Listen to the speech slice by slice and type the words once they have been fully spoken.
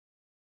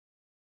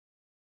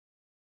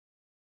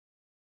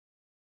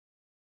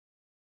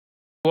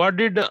What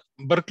did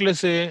Berkeley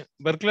say?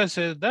 Berkeley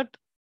says that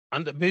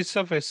on the basis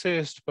of esse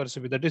est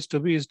percipi, that is to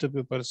be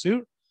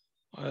perceived,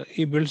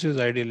 he builds his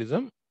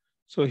idealism.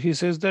 So he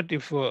says that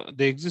if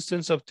the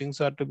existence of things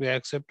are to be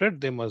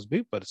accepted, they must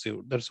be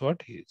perceived. That's what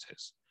he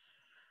says.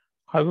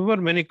 However,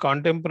 many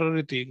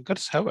contemporary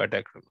thinkers have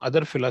attacked,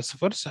 other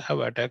philosophers have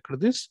attacked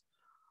this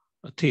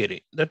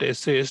theory that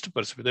esse est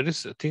percipi, that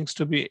is things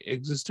to be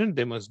existent,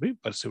 they must be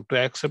perceived. To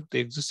accept the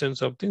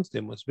existence of things,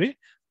 they must be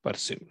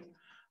perceived.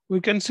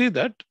 We can see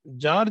that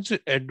George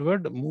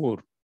Edward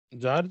Moore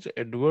says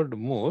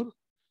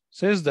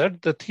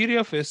that the theory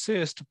of esse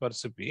est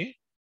percipi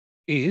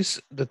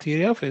is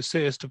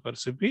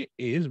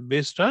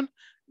based on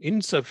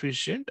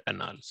insufficient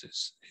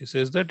analysis. He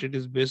says that it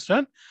is based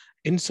on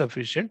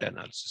insufficient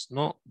analysis.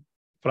 No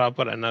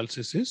proper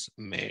analysis is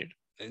made.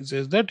 He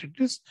says that it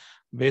is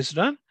based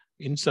on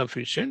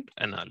insufficient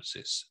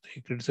analysis. He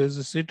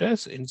criticizes it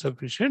as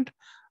insufficient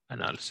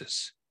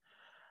analysis.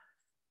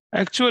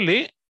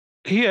 Actually,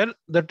 here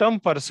the term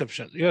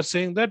perception, you are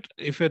saying that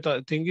if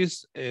a thing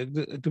is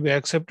to be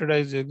accepted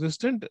as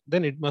existent,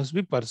 then it must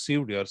be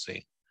perceived, you are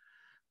saying.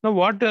 Now,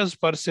 what does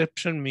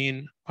perception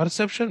mean?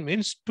 Perception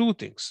means two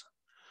things.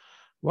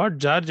 What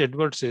George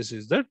Edward says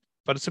is that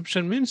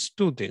perception means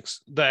two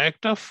things: the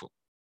act of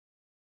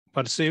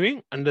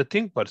perceiving and the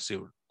thing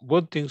perceived.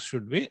 Both things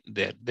should be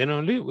there. Then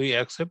only we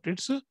accept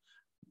its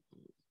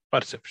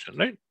perception,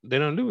 right?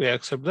 Then only we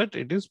accept that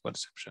it is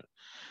perception.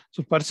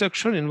 So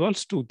perception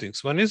involves two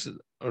things. One is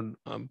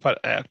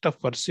act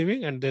of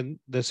perceiving, and then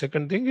the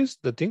second thing is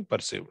the thing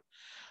perceived.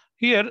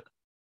 Here,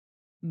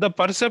 the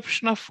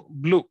perception of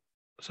blue.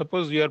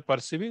 Suppose you are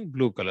perceiving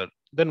blue color.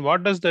 Then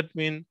what does that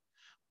mean?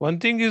 One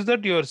thing is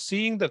that you are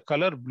seeing the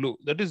color blue.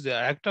 That is the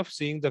act of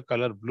seeing the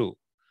color blue.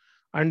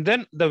 And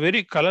then the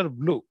very color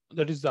blue,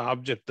 that is the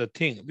object, the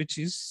thing which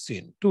is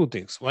seen. Two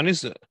things. One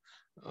is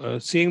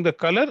seeing the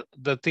color,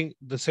 the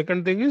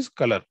second thing is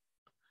color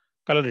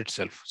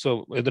itself.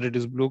 So whether it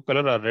is blue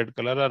color or red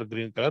color or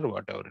green color,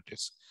 whatever it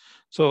is.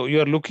 So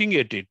you are looking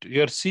at it,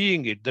 you are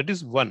seeing it. That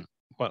is one,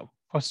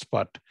 first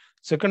part.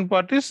 Second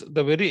part is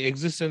the very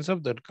existence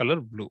of that color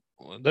blue.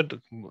 That,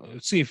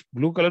 see, if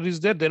blue color is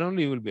there, then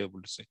only you will be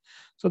able to see.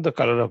 So the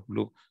color of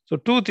blue. So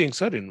two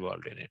things are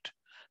involved in it.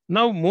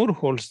 Now Moore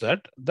holds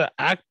that the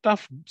act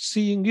of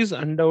seeing is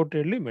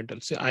undoubtedly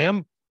mental. See, I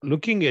am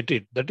looking at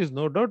it. That is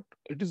no doubt,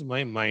 it is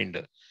my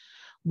mind.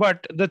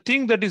 But the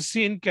thing that is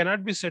seen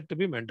cannot be said to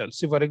be mental.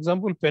 See, for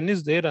example, pen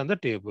is there on the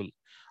table.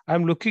 I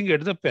am looking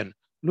at the pen.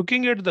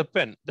 Looking at the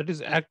pen, that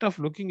is act of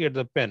looking at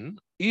the pen,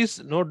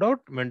 is no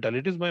doubt mental.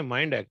 It is my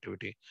mind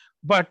activity.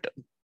 But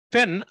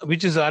pen,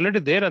 which is already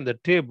there on the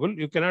table,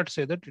 you cannot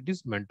say that it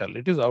is mental.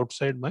 It is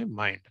outside my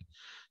mind.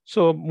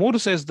 So Moore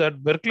says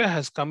that Berkeley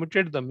has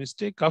committed the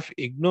mistake of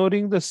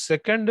ignoring the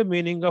second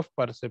meaning of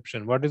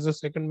perception. What is the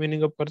second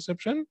meaning of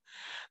perception?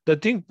 The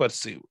thing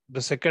perceived,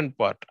 the second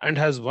part, and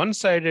has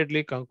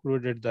one-sidedly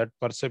concluded that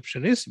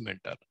perception is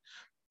mental.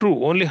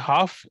 True, only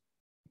half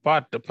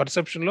part,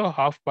 perception law,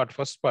 half part,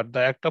 first part, the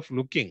act of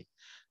looking,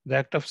 the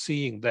act of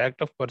seeing, the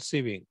act of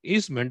perceiving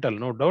is mental,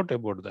 no doubt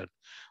about that.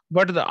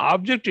 But the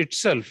object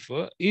itself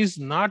is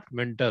not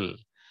mental.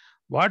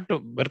 What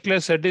Berkeley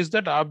said is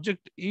that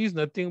object is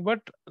nothing but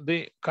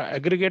the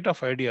aggregate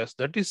of ideas.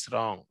 That is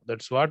wrong.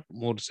 That's what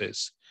Moore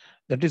says.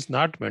 That is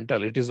not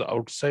mental. It is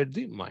outside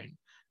the mind.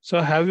 So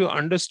have you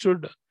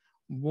understood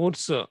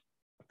Moore's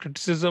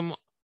criticism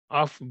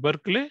of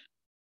Berkeley?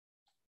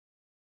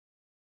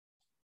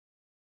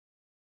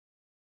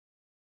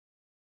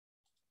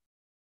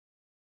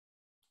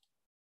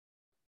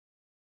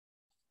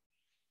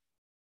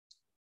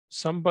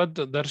 Sampath,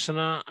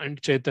 Darshana,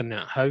 and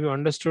Chaitanya, have you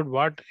understood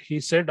what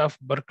he said of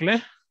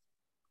Berkeley?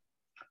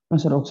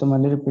 Sir, ఒకసారి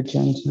మళ్ళీ repeat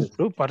చేయండి sir.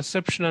 ఇప్పుడు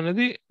perception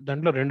అనేది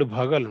దాంట్లో రెండు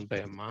భాగాలు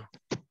ఉంటాయమ్మా.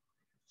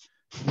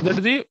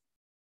 మొదటిది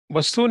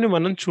వస్తువుని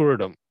మనం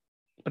చూడడం,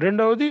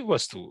 రెండవది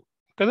వస్తువు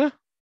కదా.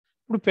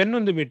 ఇప్పుడు పెన్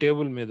ఉంది మీ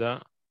టేబుల్ మీద,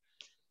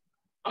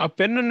 ఆ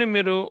పెన్నుని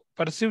మీరు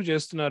పర్సీవ్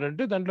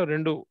చేస్తున్నారంటే దాంట్లో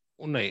రెండు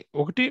ఉన్నాయి.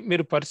 ఒకటి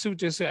మీరు పర్సీవ్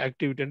చేసే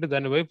యాక్టివిటీ అంటే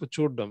దాని వైపు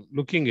చూడడం,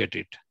 లుకింగ్ ఎట్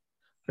ఇట్.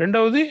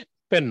 రెండవది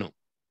పెన్ను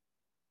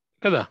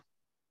కదా.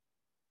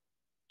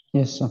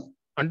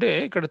 అంటే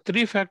ఇక్కడ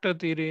 3 ఫ్యాక్టర్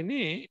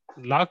థియరీని,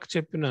 లాక్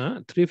చెప్పిన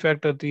 3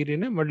 ఫ్యాక్టర్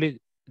థియరీని మళ్ళీ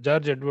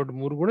జార్జ్ ఎడ్వర్డ్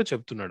మూర్ కూడా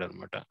చెప్తున్నాడు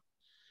అనమాట.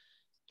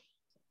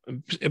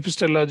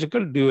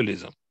 ఎపిస్టలాజికల్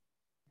డ్యూయలిజం.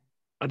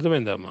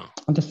 అర్థమైందా అమ్మా?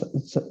 అంటే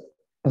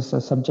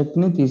సబ్జెక్ట్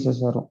ని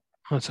తీసేశారు.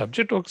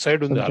 సబ్జెక్ట్ ఒక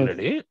సైడ్ ఉంది,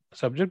 ఆల్రెడీ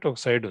సబ్జెక్ట్ ఒక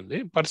సైడ్ ఉంది.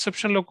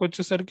 పర్సెప్షన్ లోకి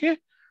వచ్చేసరికి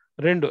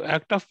రెండు,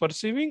 act of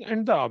perceiving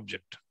and the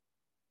object.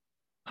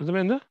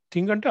 అర్థమైందా?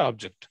 థింగ్ అంటే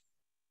ఆబ్జెక్ట్.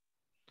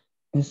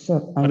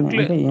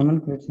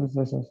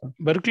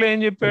 బెర్క్లీ ఏం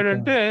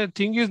చెప్పాడంటే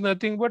thing is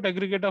nothing but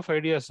aggregate of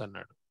ideas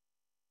అన్నాడు.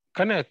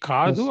 కానీ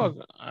కాదు,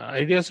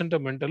 ఐడియాస్ అంటే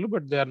mental,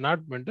 but they are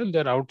not mental, they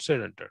are out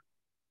side అంటాడు.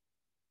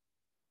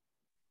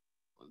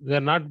 దే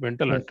ఆర్ నాట్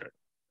మెంటల్ అంటాడు.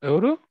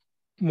 ఎవరు?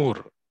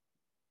 మూర్,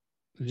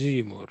 జి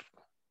మూర్.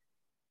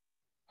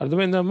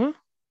 అర్థమైందమ్మా?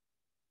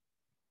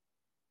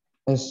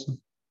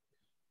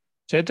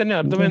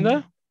 చైతన్య అర్థమైందా?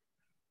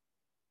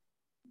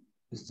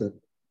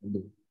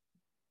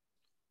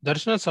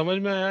 दर्शना समझ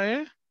में आया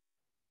है?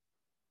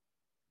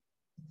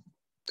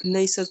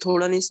 नहीं सर,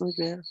 थोड़ा नहीं समझ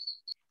में आया।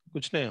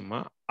 कुछ नहीं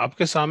अम्मा,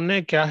 आपके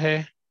सामने क्या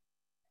है?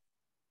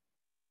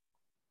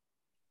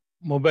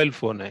 मोबाइल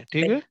फोन है,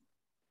 ठीक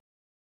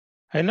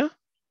है ना?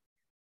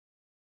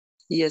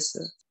 Yes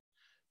sir.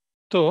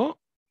 तो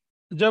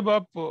जब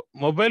आप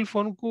मोबाइल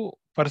फोन को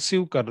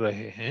परसीव कर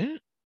रहे हैं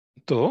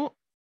तो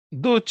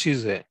दो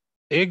चीज है।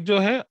 एक जो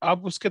है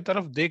आप उसके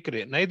तरफ देख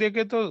रहे, नहीं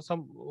देखे तो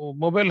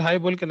मोबाइल हाई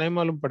बोल के नहीं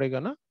मालूम पड़ेगा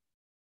ना।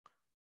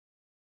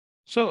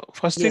 So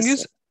first thing yes is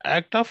sir.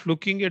 Act of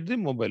looking at the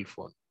mobile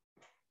phone,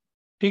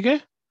 ठीक है?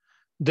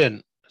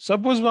 देन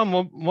सपोज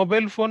वहां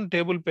मोबाइल फोन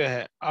टेबल पे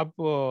है, आप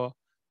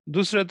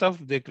दूसरे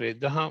तरफ देख रहे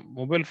जहां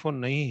मोबाइल फोन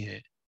नहीं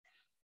है,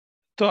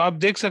 तो आप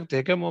देख सकते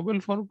हैं क्या मोबाइल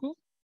फोन को?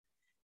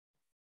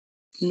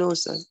 No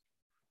sir.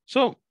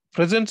 So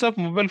presence of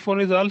mobile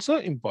phone is also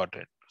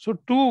important. So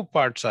two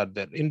parts are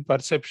there in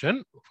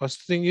perception.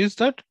 First thing is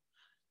that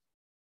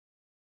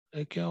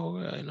क्या हो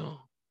गया? I know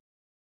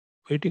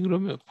waiting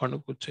room में फन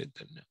कुछ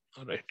चैतन्य.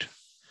 All right.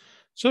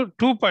 So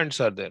 2 points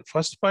are there.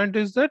 First point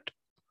is that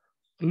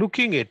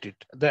looking at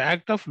it, the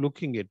act of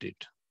looking at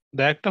it,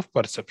 the act of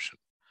perception.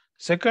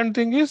 Second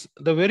thing is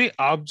the very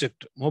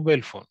object,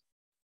 mobile phone.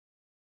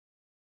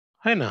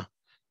 है ना?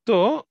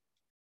 तो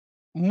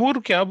मूर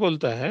क्या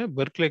बोलता है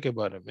Berkeley के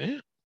बारे में?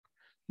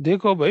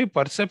 देखो भाई,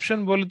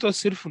 परसेप्शन बोले तो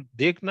सिर्फ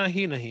देखना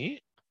ही नहीं,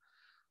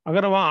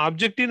 अगर वहां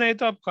ऑब्जेक्ट ही नहीं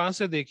तो आप कहां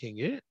से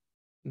देखेंगे?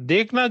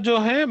 देखना जो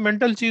है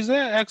मेंटल चीज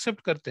है,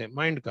 एक्सेप्ट करते हैं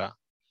माइंड का,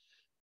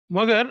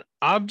 मगर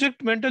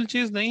ऑब्जेक्ट मेंटल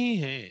चीज नहीं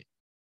है,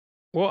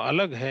 वो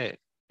अलग है।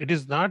 It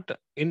is not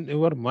in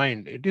your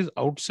mind, it is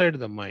outside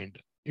the mind.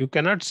 You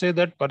cannot say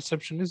that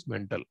perception is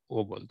mental,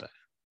 वो बोलता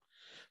है।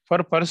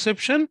 For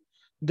perception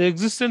the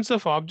existence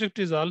of object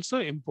is also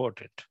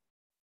important,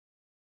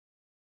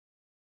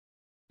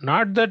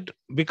 not that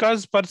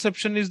because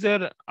perception is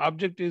there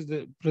object is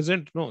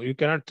present. No, you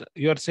cannot,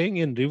 you are saying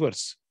in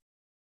reverse.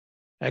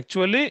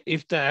 Actually,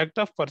 if the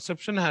act of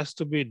perception has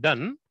to be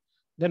done,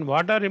 then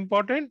what are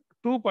important?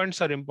 2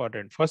 points are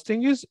important. First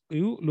thing is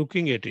you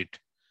looking at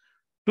it.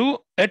 To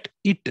at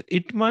it,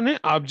 it माने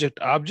object,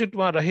 object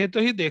वहां रहे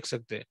तो ही देख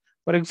सकते हैं।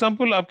 For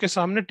example आपके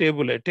सामने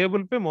table है,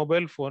 टेबल पे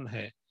मोबाइल फोन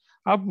है,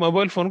 आप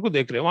मोबाइल फोन को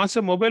देख रहे हैं, वहां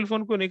से मोबाइल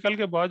फोन को निकाल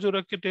के बाजू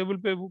रख के टेबल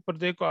पे ऊपर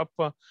देखो,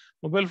 आप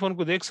मोबाइल फोन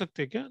को देख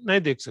सकते हैं क्या?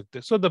 नहीं देख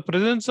सकते। So the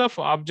presence of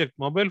object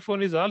mobile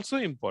phone is also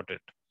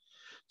important.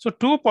 So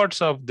two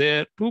parts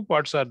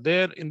are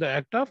there in the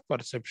act of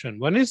perception.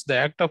 One is the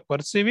act of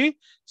perceiving.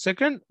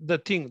 Second, the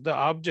thing, the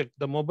object,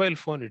 the mobile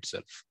phone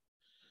itself.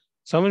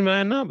 समझ में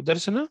आया ना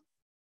दर्शना?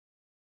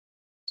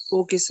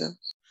 Okay sir.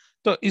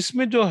 तो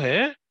इसमें जो है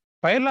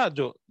पहला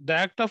जो the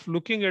act of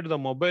looking at the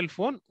mobile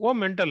phone, वो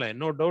मेंटल है,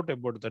 no doubt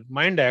about that,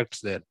 mind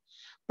acts there.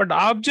 But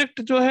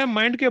object जो है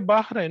माइंड के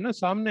बाहर है ना,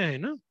 सामने है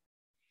ना,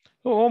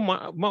 तो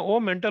वो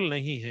मेंटल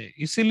नहीं है।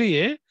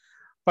 इसीलिए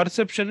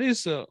परसेप्शन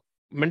इज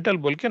मेंटल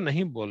बोल के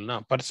नहीं बोलना।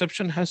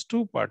 Perception has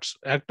 2 parts,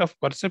 act of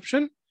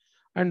perception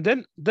and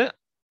then the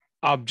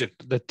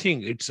object, the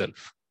thing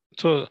itself.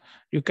 So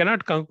you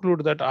cannot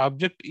conclude that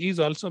object is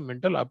also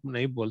mental, आप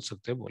नहीं बोल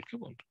सकते बोल के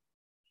बोल रहे।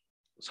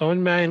 समझ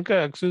में आया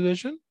इनका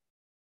एक्सक्यूजेशन?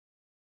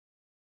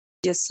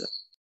 Yes sir.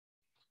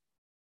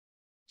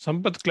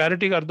 సంపత్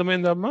క్లారిటీగా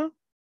అర్థమైందా అమ్మా?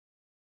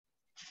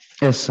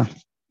 Yes sir.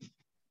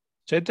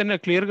 చైతన్య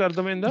క్లియర్ గా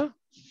అర్థమైందా?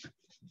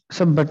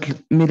 సార్ బట్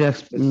మీరు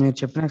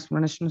చెప్పిన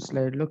ఎక్స్ప్లెనేషన్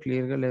స్లైడ్ లో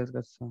క్లియర్ గా లేదు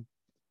కదా సార్.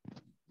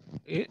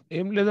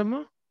 ఏం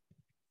లేదమ్మా?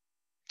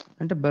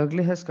 అంటే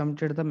Berkeley has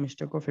committed the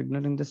mistake of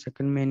ignoring the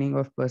second meaning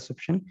of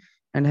perception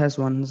and has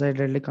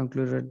one-sidedly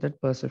concluded that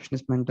perception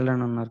is mental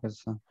అని అన్నారు కదా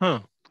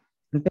సార్.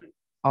 అంటే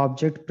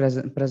ఆబ్జెక్ట్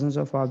ప్రెసెన్స్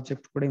ఆఫ్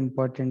ఆబ్జెక్ట్ కూడా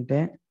ఇంపార్టెంటే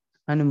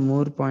అని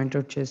మూర్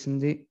పాయింట్అవుట్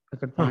చేసింది,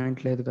 అక్కడ పాయింట్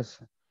లేదు కదా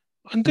సార్.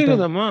 అంతే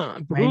కదమ్మా.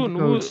 ఇప్పుడు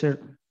నువ్వు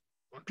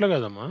అట్లా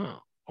కదమ్మా,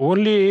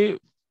 only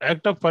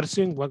act of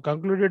perceiving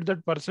concluded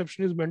that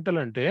perception is mental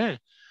అంటే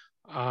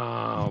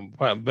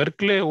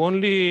బెర్క్లే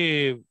ఓన్లీ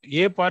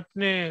ఏ పార్ట్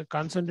నే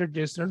కాన్సన్ట్రేట్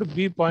చేస్తున్నాడు,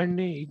 బి పాయింట్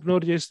ని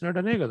ఇగ్నోర్ చేస్తున్నాడు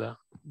అనే కదా.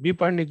 బి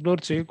పాయింట్ ని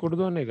ఇగ్నోర్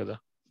చేయకూడదు అనే కదా.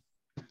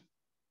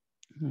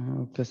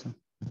 Okay sir.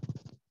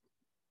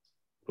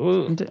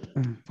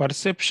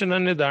 పర్సెప్షన్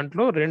అనే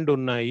దాంట్లో రెండు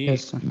ఉన్నాయి.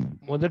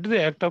 మొదటిది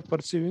యాక్ట్ ఆఫ్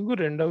పర్సీవింగ్,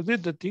 రెండవది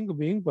ద థింగ్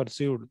బీయింగ్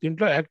పర్సీవ్డ్.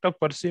 దీంట్లో యాక్ట్ ఆఫ్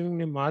పర్సీవింగ్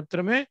ని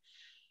మాత్రమే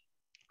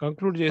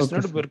కంక్లూడ్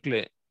చేస్తున్నాడు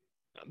బెర్క్లే.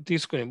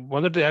 తీసుకుని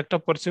మొదటి యాక్ట్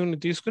ఆఫ్ పర్సీవింగ్ ని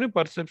తీసుకుని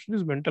పర్సెప్షన్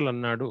ఇస్ మెంటల్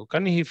అన్నాడు,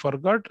 కానీ he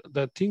forgot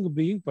the thing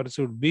being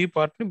perceived, B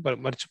part ని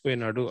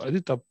మర్చిపోయినాడు, అది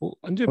తప్పు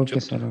అని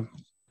చెప్తారు.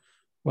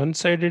 One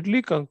సైడెడ్లీ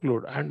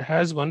conclude and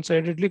has one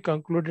సైడెడ్లీ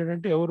concluded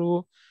అంటే ఎవరు?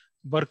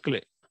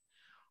 బర్క్లే.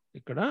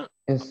 ఇక్కడ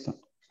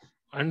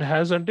అండ్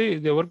హ్యాస్ అంటే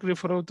ఇది ఎవరికి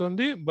రిఫర్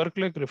అవుతుంది?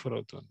 బర్క్లేకి రిఫర్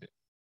అవుతుంది.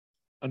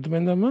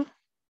 అర్థమైందమ్మా?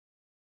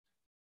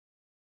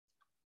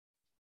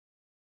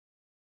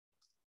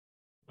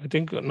 I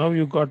think now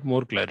you got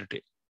more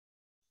clarity.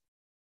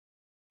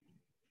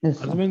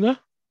 అర్థమైందా?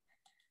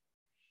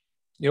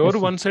 ఎవరు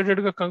వన్ సైడెడ్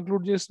గా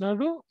కంక్లూడ్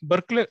చేసినాడు?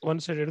 బర్క్లే వన్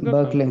సైడెడ్ గా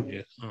కంక్లూడ్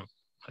చేసిన,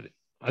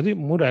 అది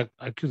మూర్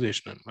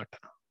అక్యూజేషన్ అన్నమాట.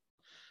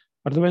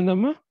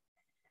 అర్థమైందమ్మా?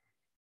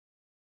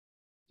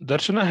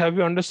 Darshana, have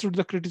you understood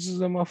the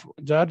criticism of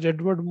George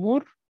Edward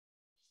Moore?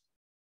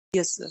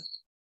 Yes, sir.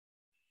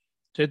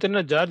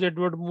 Chaitanya, George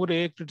Edward Moore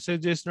A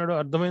criticise చేసినాడో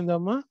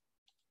అర్థమైందమ్మా?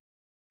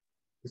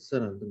 Yes,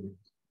 sir. అర్థమైంది.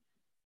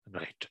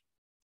 Right.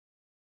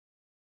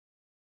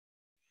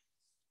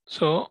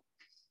 So,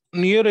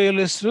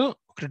 neo-realist,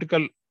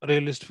 critical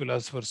realist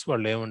philosophers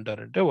వాళ్ళు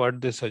ఏమంటారంటే, what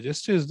they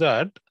suggest is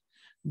that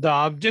the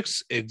objects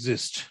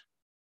exist.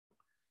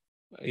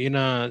 ఈయన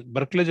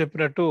బర్క్లే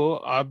చెప్పినట్టు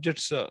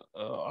objects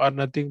are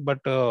nothing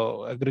but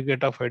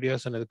aggregate of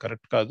ideas అనేది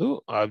correct కాదు.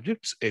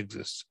 Objects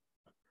exist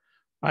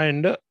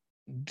and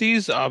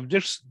these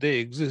objects they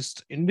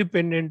exist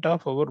independent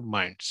of our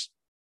minds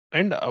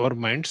and our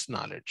minds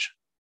knowledge.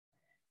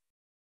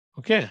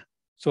 Okay,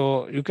 so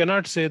you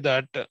cannot say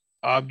that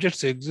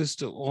objects exist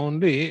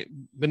only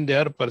when they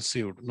are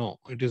perceived. No,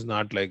 it is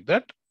not like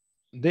that.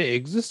 They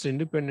exist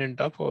independent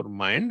of our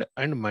mind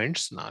and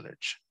mind's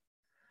knowledge.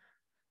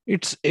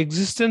 Its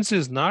existence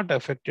is not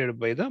affected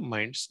by the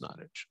mind's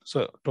knowledge. So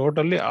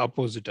totally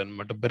opposite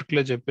anamata.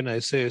 Berkeley cheppina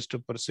ESSE EST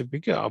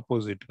PERCIPI ki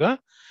opposite ga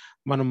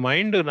mana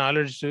mind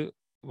knowledge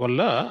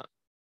valla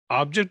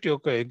object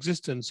yokka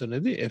existence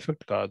anedi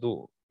effect kaadu.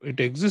 It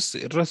exists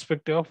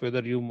irrespective of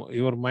whether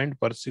your mind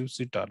perceives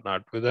it or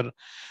not, whether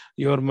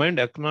your mind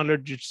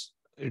acknowledges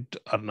it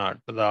or not.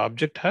 The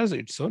object has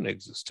its own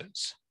existence.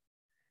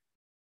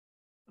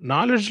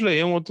 Knowledge lo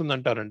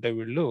ఏమవుతుందంటారంటే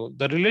వీళ్ళు,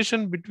 the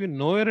relation between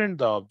knower and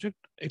the object,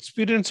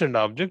 experience and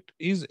object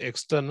is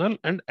external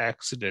and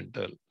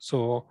accidental. So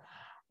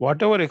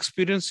whatever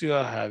experience you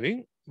are having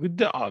with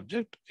the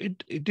object,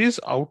 it is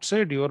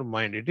outside your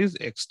mind. It is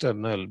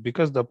external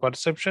because the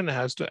perception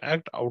has to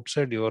act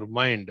outside your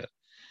mind.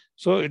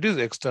 So it is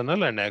external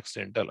and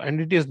accidental, and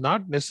it is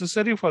not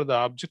necessary for the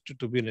object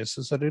to be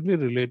necessarily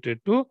related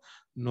to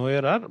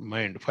knower or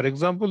mind. For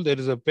example, there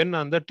is a pen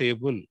on the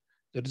table.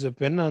 There is a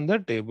pen on the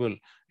table.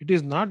 It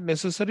is not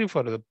necessary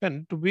for the pen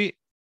to be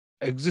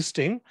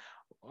existing,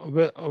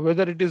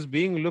 whether it is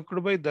being looked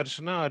by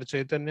Darshana or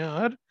Chaitanya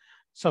or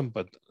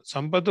Sampath.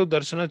 Sampath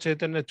Darshana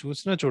Chaitanya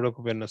chusna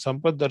chodakupena.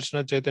 Sampath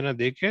Darshana Chaitanya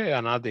dekhe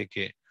ya na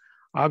dekhe,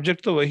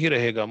 object to wahi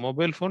rahega.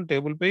 Mobile phone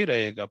table pe hi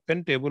rahega, pen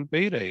table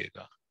pe hi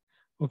rahega.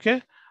 Okay,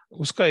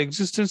 उसका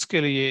existence के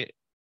लिए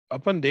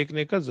अपन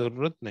देखने का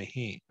जरूरत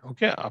नहीं.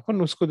 Okay,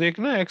 अपन उसको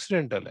देखना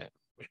accidental है.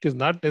 It is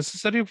not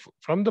necessary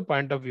from the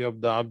point of view of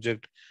the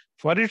object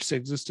for its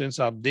existence.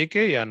 आप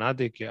देखे या ना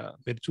देखे,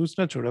 फिर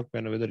चूसना छोड़क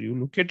pan, whether you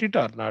look at it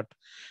और not,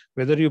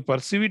 whether you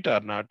perceive it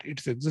और not,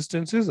 its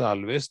existence is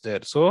always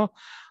there. So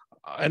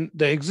and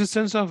the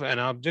existence of an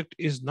object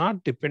is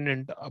not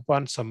dependent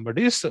upon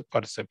somebody's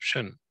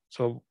perception.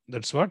 So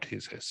that's what he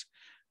says.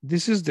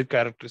 This is the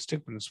characteristic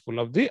principle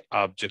of the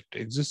object.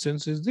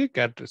 Existence is the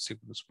characteristic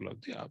principle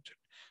of the object.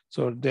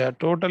 So they are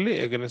totally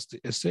against the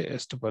ESSE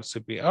EST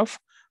PERCIPI of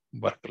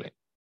Berkeley.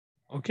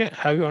 Okay,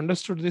 have you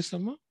understood this,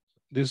 Amma?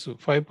 These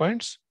 5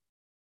 points?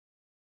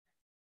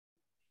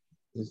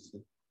 Yes,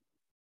 sir.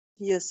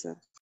 Yes, sir.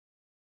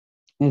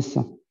 Yes,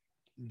 sir.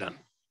 Done.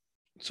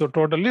 So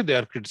totally they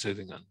are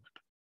criticizing on that.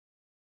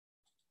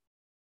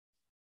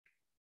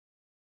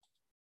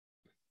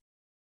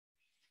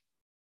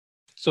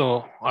 So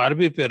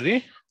R.B.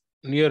 Perry,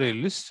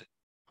 neo-realist,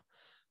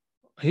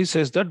 he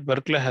says that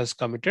Berkeley has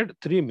committed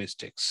 3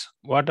 mistakes.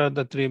 What are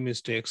the 3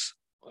 mistakes?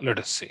 Let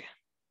us see.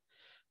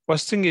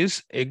 First thing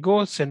is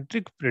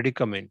egocentric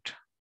predicament.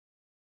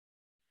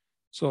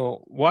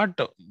 So what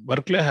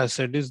Berkeley has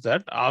said is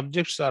that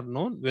objects are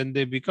known when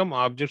they become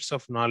objects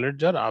of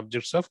knowledge or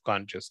objects of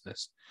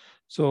consciousness.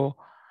 So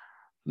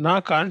na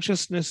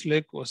consciousness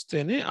like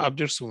vastene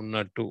objects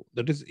unnattu,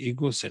 that is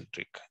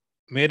egocentric.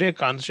 मेरे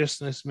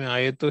consciousness में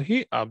आए तो ही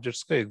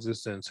objects का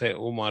existence है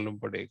वो मालूम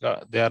पड़ेगा.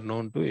 They are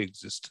known to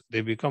exist,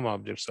 they become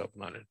objects of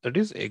knowledge. That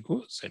is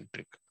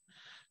एगोसेंट्रिक.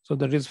 So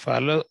that is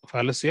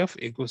fallacy of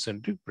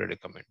egocentric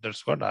predicament.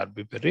 That's what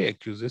R.B. Perry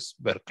accuses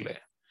Berkeley.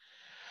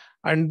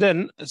 And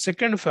then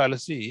second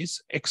fallacy is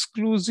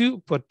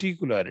exclusive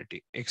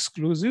particularity.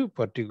 Exclusive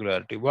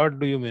particularity. What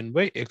do you mean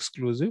by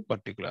exclusive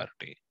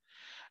particularity?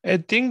 A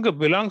thing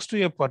belongs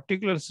to a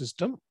particular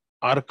system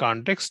or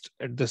context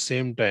at the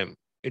same time.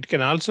 It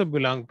can also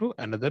belong to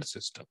another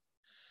system.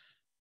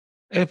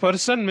 A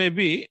person may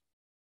be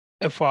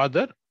a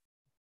father,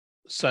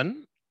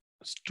 son,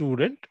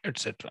 student,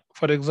 etc.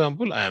 For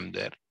example, I am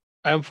there.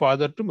 I am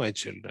father to my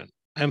children.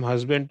 I am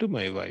husband to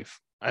my wife.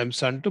 I am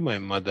son to my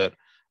mother.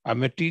 I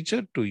am a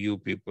teacher to you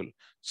people.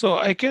 So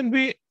I can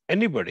be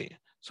anybody.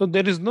 So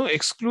there is no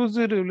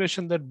exclusive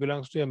relation that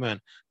belongs to a man.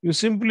 You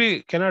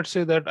simply cannot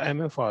say that I am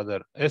a father.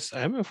 Yes,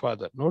 I am a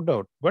father, no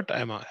doubt. But I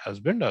am a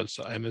husband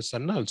also. I am a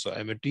son also. I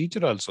am a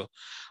teacher also.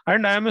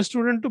 And I am a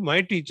student to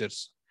my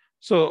teachers.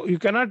 So you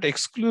cannot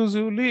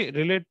exclusively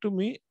relate to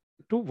me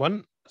to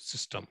one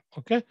system.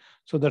 Okay.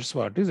 So that's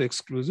what is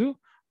exclusive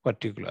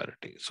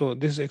particularity. So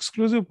this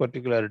exclusive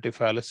particularity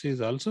fallacy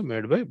is also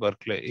made by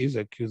Berkeley. Is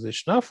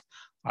accusation of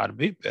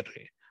R.B.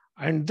 Perry.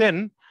 And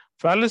then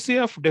fallacy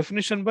of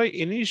definition by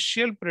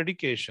initial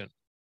predication.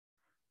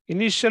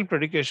 Initial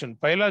ప్రెడికేషన్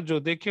Paila Joe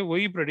దేఖే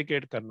వही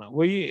predicate करना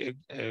वही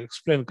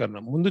explain करना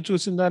ముందు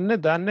చూసిన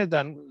దాన్ని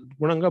దాని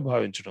గుణంగా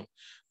భావించడం.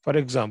 For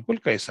example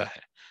కైసా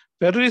है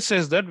Perry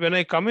says that when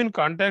I come in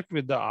contact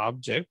with the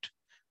object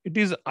it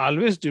is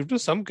always due to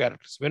some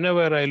characteristics.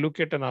 Whenever I look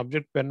at an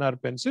object, pen or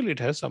pencil, it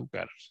has some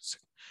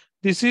characteristic.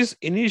 This is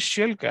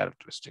initial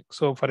characteristic.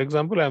 So for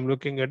example, I am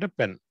looking at a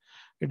pen.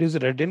 It is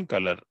red in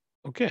color.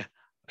 Okay.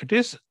 It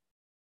is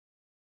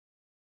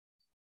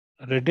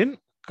red in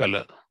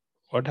color.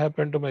 What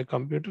happened to my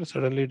computer?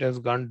 Suddenly it has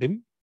gone dim.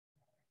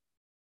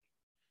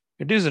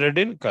 It is red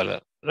in color,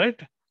 right?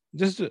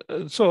 Just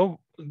so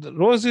the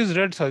rose is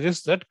red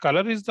suggests that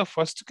color is the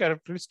first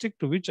characteristic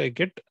to which I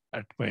get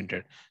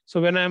acquainted. So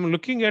when I am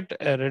looking at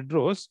a red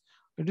rose,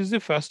 it is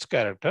the first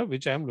character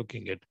which I am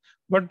looking at.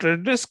 But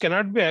redness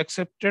cannot be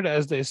accepted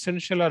as the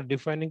essential or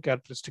defining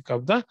characteristic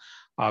of the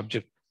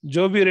object.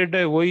 जो भी red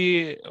है वही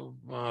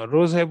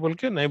रोज है बोल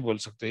के नहीं बोल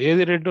सकते.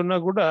 ఏది రెడ్ ఉన్నా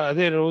కూడా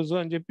అదే రోజు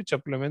అని చెప్పి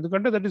చెప్పలేము.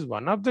 ఎందుకంటే that is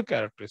one of the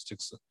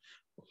characteristics.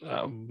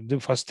 The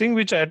first thing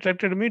which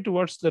attracted me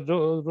towards the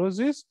rose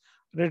is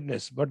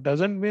redness, but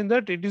doesn't mean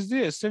that it is the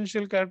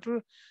essential character.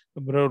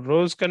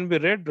 Rose can be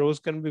red, rose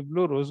can be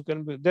blue, rose can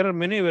be, there are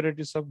many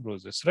varieties of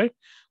roses, right?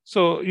 So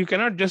you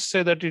cannot just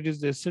say that it is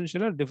the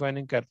essential or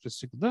defining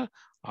characteristic of the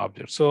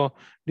object. So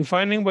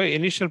defining by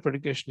initial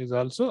predication is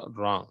also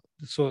wrong.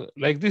 So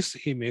like this,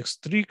 he makes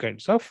three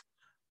kinds of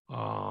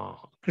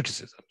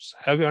criticisms.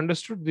 Have you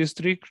understood these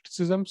three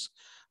criticisms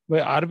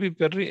by R.B.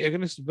 Perry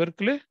against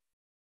Berkeley?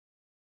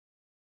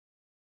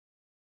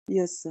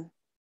 Yes, sir.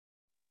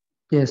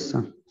 Yes,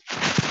 sir.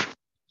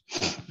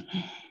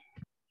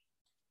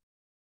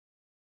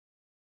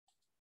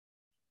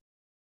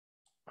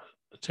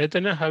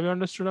 Chaitanya, have you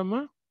understood, Amma?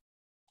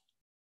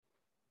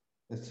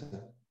 Yes, sir.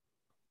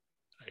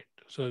 Right.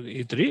 So,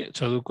 E3,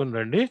 Chadukun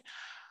Randi.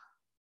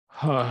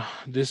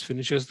 This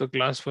finishes the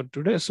class for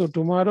today. So,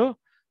 tomorrow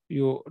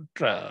you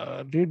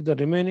read the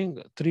remaining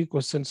 3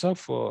 questions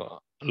of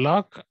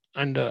Locke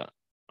and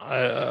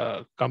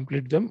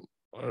complete them.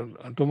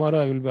 Tomorrow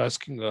I will be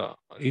asking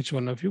each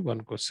one of you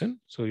one question.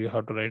 So, you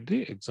have to write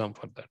the exam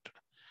for that.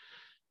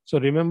 So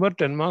remember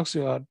 10 marks,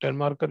 you are 10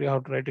 marker you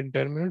have to write in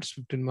 10 minutes,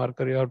 15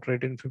 marker you have to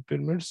write in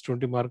 15 minutes,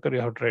 20 marker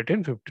you have to write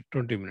in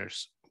 20 minutes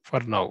for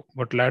now.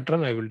 But later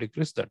on I will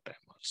decrease that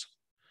time also.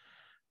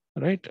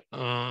 Right?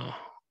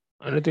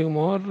 Anything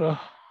more?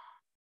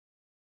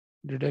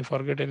 Did I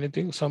forget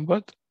anything,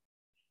 Sampath?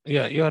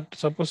 Yeah, you are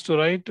supposed to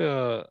write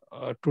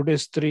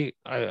today's 3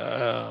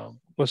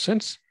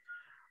 questions.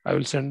 I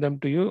will send them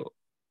to you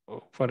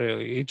for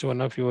each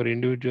one of your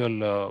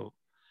individual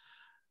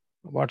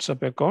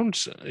WhatsApp accounts.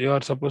 You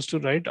are supposed to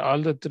write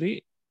all the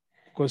 3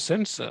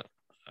 questions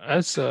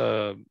as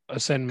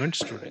assignments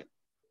today.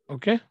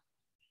 Okay?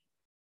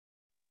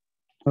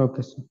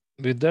 Okay, sir.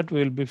 With that,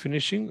 we will be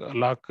finishing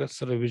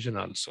Locke's revision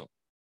also.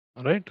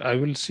 All right? I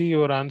will see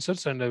your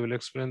answers and I will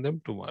explain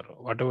them tomorrow,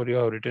 whatever you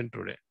have written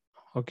today.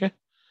 Okay?